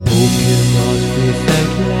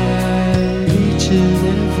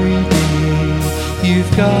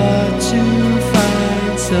got to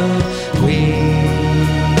find some way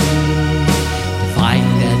to find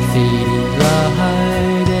that fading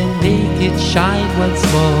light and make it shine once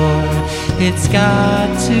more. It's got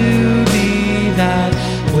to be that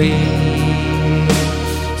way.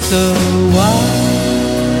 So why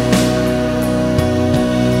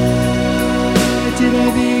did I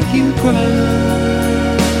make you cry?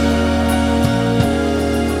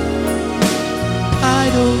 I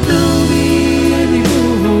don't know me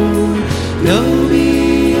anymore. No.